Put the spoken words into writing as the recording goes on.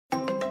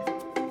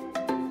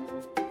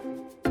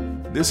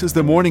This is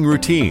the Morning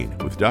Routine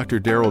with Dr.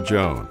 Darrell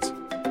Jones.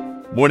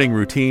 Morning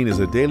Routine is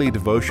a daily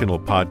devotional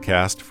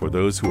podcast for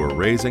those who are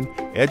raising,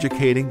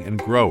 educating, and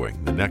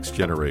growing the next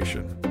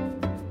generation.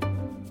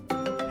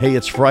 Hey,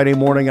 it's Friday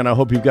morning, and I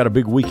hope you've got a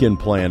big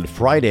weekend planned.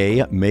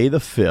 Friday, May the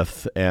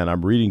 5th, and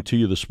I'm reading to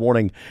you this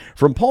morning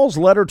from Paul's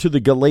letter to the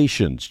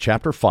Galatians,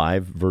 chapter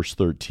 5, verse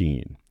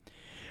 13.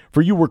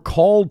 For you were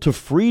called to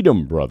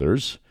freedom,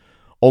 brothers,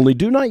 only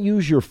do not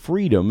use your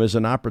freedom as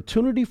an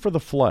opportunity for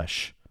the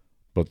flesh,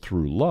 but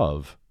through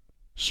love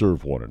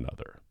serve one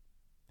another.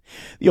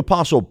 The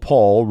Apostle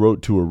Paul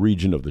wrote to a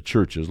region of the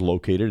churches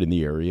located in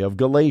the area of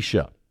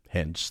Galatia,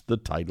 hence the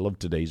title of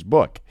today's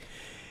book.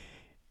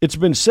 It's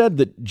been said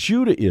that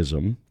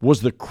Judaism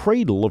was the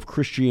cradle of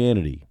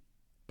Christianity,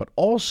 but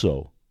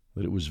also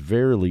that it was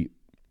very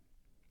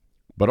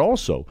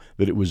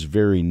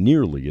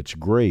nearly its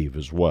grave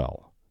as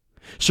well.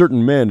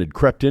 Certain men had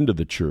crept into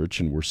the church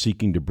and were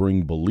seeking to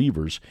bring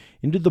believers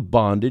into the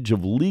bondage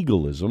of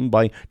legalism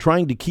by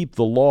trying to keep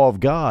the law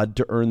of God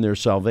to earn their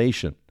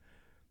salvation.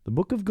 The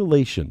book of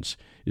Galatians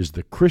is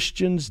the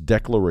Christian's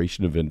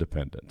Declaration of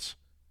Independence.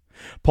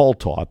 Paul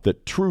taught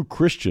that true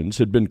Christians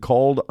had been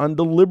called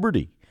unto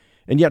liberty,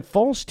 and yet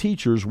false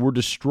teachers were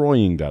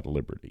destroying that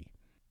liberty.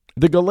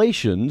 The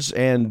Galatians,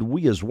 and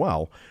we as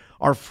well,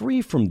 are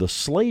free from the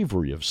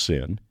slavery of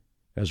sin,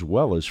 as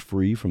well as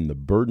free from the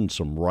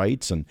burdensome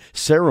rites and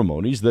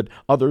ceremonies that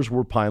others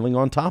were piling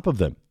on top of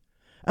them.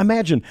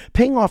 Imagine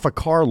paying off a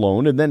car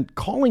loan and then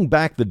calling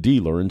back the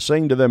dealer and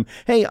saying to them,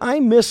 "Hey, I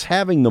miss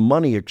having the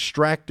money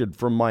extracted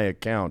from my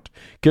account.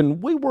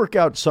 Can we work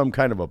out some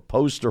kind of a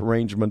post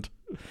arrangement?"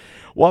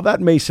 While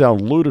that may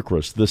sound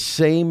ludicrous, the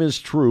same is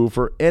true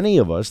for any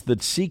of us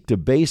that seek to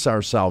base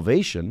our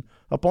salvation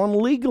upon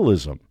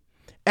legalism.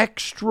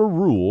 Extra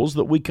rules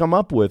that we come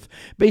up with,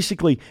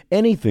 basically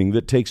anything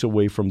that takes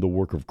away from the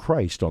work of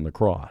Christ on the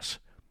cross.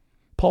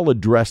 Paul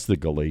addressed the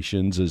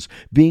Galatians as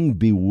being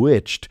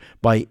bewitched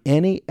by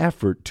any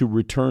effort to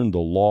return the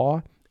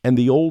law and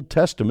the Old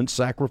Testament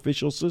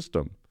sacrificial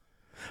system.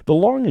 The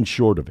long and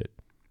short of it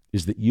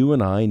is that you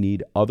and I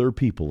need other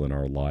people in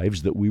our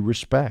lives that we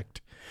respect,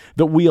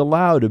 that we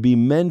allow to be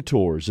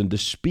mentors and to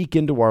speak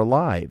into our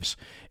lives,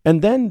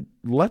 and then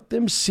let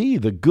them see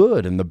the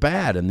good and the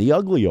bad and the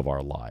ugly of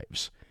our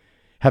lives.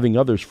 Having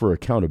others for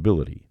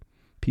accountability,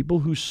 people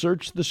who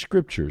search the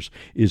Scriptures,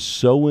 is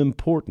so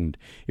important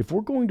if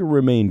we're going to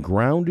remain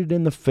grounded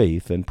in the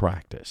faith and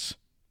practice.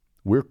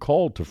 We're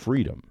called to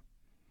freedom.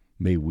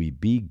 May we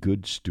be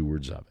good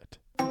stewards of it.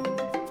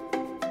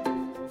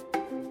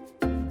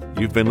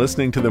 You've been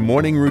listening to the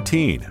Morning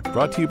Routine,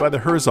 brought to you by the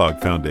Herzog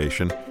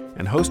Foundation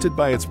and hosted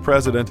by its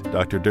president,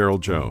 Dr. Darrell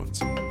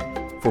Jones.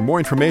 For more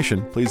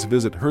information, please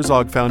visit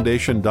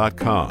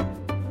herzogfoundation.com.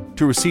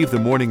 To receive the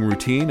Morning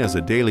Routine as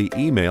a daily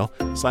email,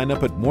 sign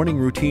up at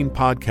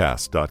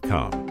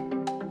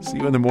morningroutinepodcast.com. See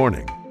you in the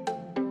morning.